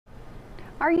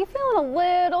Are you feeling a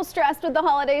little stressed with the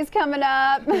holidays coming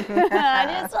up?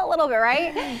 Just a little bit,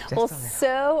 right? Well,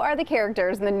 so are the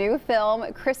characters in the new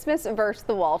film, Christmas vs.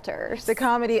 the Walters. The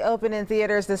comedy opened in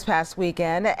theaters this past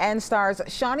weekend and stars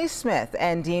Shawnee Smith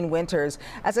and Dean Winters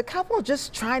as a couple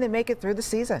just trying to make it through the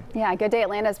season. Yeah, Good Day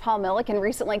Atlanta's Paul Milliken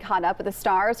recently caught up with the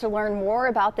stars to learn more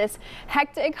about this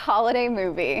hectic holiday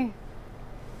movie.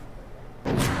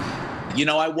 You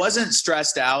know, I wasn't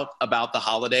stressed out about the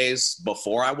holidays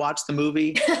before I watched the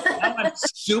movie. Now I'm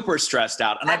super stressed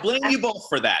out, and I blame you both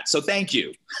for that, so thank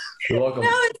you. You're welcome. No,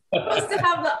 it's supposed to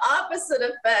have the opposite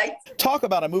effect. Talk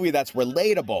about a movie that's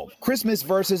relatable. Christmas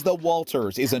vs. the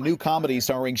Walters is a new comedy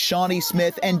starring Shawnee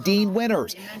Smith and Dean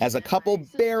Winters as a couple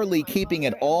barely keeping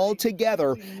it all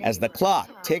together as the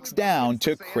clock ticks down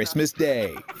to Christmas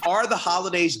Day. Are the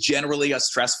holidays generally a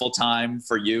stressful time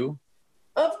for you?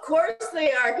 Of course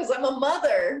they are, because I'm a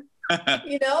mother.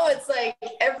 You know, it's like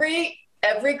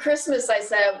every Christmas I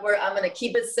say I'm going to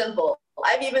keep it simple.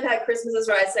 I've even had Christmases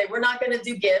where I say we're not going to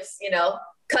do gifts, you know,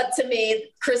 cut to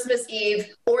me Christmas Eve,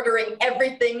 ordering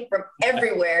everything from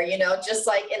everywhere, you know, just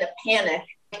like in a panic.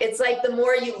 It's like the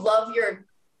more you love your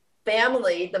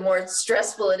family, the more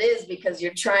stressful it is because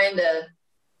you're trying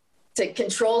to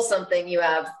control something you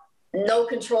have no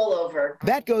control over.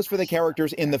 That goes for the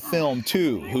characters in the film,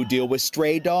 too, who deal with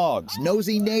stray dogs,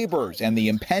 nosy neighbors, and the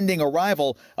impending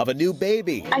arrival of a new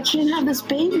baby. I can't have this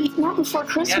baby, not before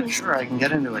Christmas. Yeah, sure, I can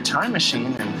get into a time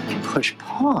machine and push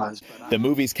pause. The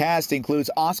movie's cast includes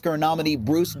Oscar nominee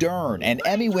Bruce Dern and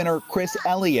Emmy winner Chris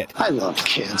Elliott. I love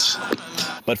kids.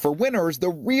 But for Winters, the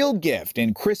real gift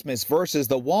in Christmas vs.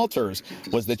 the Walters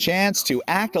was the chance to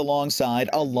act alongside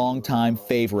a longtime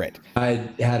favorite. I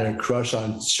had a crush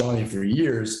on Shawnee for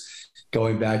years,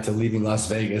 going back to leaving Las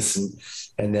Vegas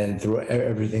and then through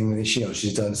everything that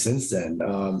she's done since then.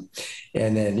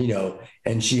 And then,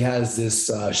 and she has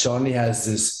this, Shawnee has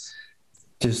this,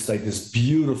 just like this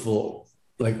beautiful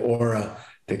like aura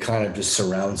that kind of just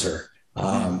surrounds her.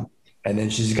 And then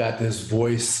she's got this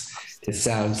voice. It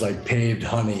sounds like paved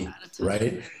honey,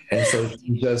 right? And so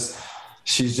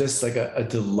she's just like a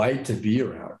delight to be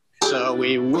around. So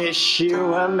we wish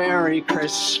you a Merry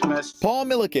Christmas. Paul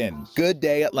Milliken, Good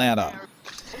Day Atlanta.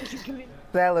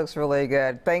 That looks really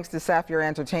good. Thanks to Sapphire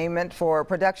Entertainment for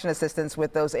production assistance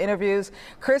with those interviews.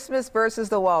 Christmas vs.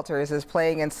 the Walters is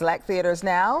playing in select theaters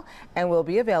now and will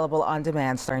be available on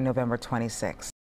demand starting November 26th.